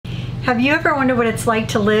Have you ever wondered what it's like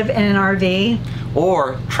to live in an RV?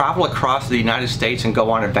 Or travel across the United States and go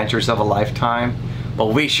on adventures of a lifetime?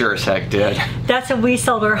 Well, we sure as heck did. That's when we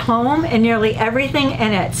sold our home and nearly everything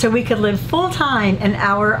in it so we could live full-time in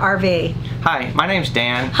our RV. Hi, my name's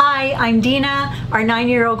Dan. Hi, I'm Deena. Our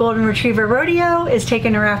 9-year-old golden retriever Rodeo is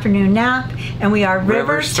taking her afternoon nap, and we are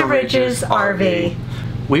Rivers to Ridges RV.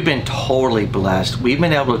 We've been totally blessed. We've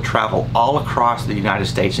been able to travel all across the United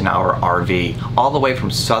States in our RV, all the way from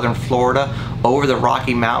southern Florida, over the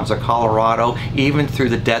Rocky Mountains of Colorado, even through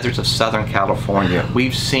the deserts of Southern California.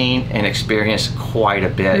 We've seen and experienced quite a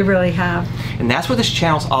bit. We really have. And that's what this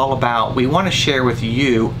channel's all about. We want to share with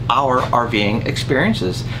you our RVing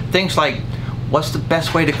experiences. Things like, what's the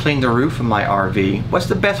best way to clean the roof of my RV? What's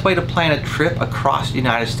the best way to plan a trip across the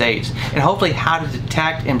United States? And hopefully how to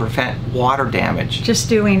detect and prevent water damage. Just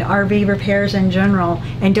doing RV repairs in general.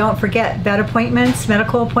 And don't forget vet appointments,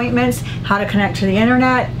 medical appointments, how to connect to the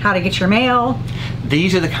internet, how to get your mail.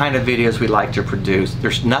 These are the kind of videos we like to produce.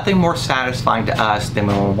 There's nothing more satisfying to us than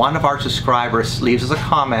when one of our subscribers leaves us a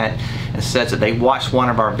comment and says that they watched one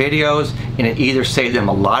of our videos and it either saved them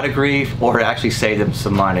a lot of grief or it actually saved them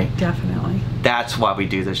some money. Definitely. That's why we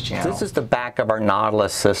do this channel. This is the back of our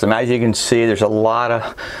Nautilus system. As you can see, there's a lot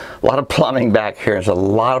of plumbing back here. There's a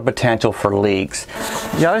lot of potential for leaks.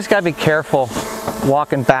 You always got to be careful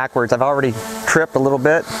walking backwards. I've already tripped a little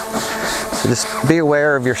bit. So just be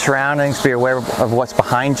aware of your surroundings, be aware of what's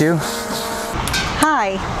behind you. Hi.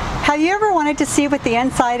 Have you ever wanted to see what the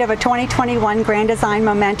inside of a 2021 Grand Design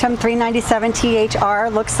Momentum 397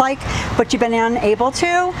 THR looks like, but you've been unable to?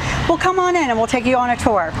 Well, come on in and we'll take you on a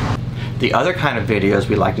tour. The other kind of videos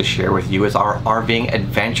we like to share with you is our RVing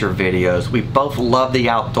adventure videos. We both love the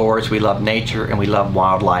outdoors, we love nature, and we love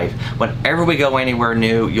wildlife. Whenever we go anywhere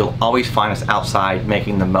new, you'll always find us outside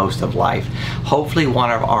making the most of life. Hopefully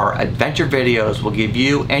one of our adventure videos will give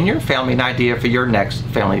you and your family an idea for your next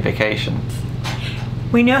family vacation.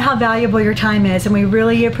 We know how valuable your time is, and we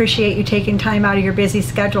really appreciate you taking time out of your busy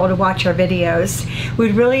schedule to watch our videos.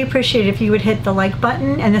 We'd really appreciate it if you would hit the like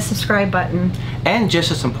button and the subscribe button. And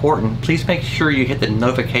just as important, please make sure you hit the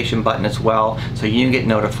notification button as well so you can get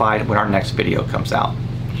notified when our next video comes out.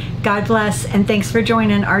 God bless, and thanks for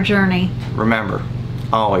joining our journey. Remember,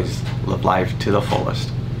 always live life to the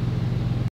fullest.